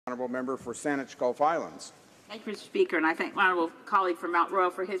Honourable Member for Saanich Gulf Islands. Thank you, Mr. Speaker, and I thank my honourable colleague from Mount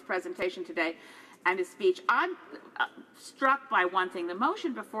Royal for his presentation today and his speech. I'm struck by one thing. The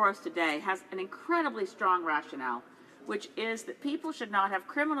motion before us today has an incredibly strong rationale, which is that people should not have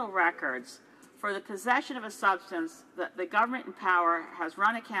criminal records for the possession of a substance that the government in power has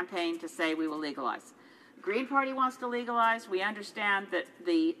run a campaign to say we will legalize. The Green Party wants to legalize. We understand that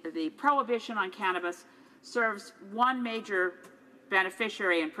the prohibition on cannabis serves one major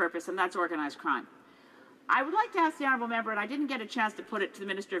beneficiary and purpose, and that's organized crime. I would like to ask the honourable member, and I didn't get a chance to put it to the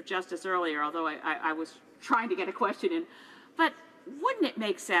Minister of Justice earlier, although I was trying to get a question in, but wouldn't it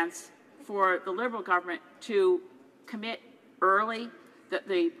make sense for the Liberal government to commit early that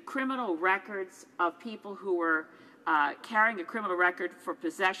the criminal records of people who were carrying a criminal record for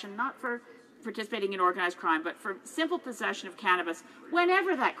possession, not for participating in organized crime, but for simple possession of cannabis,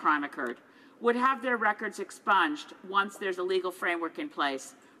 whenever that crime occurred, would have their records expunged once there's a legal framework in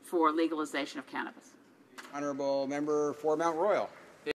place for legalization of cannabis? Honourable Member for Mount Royal.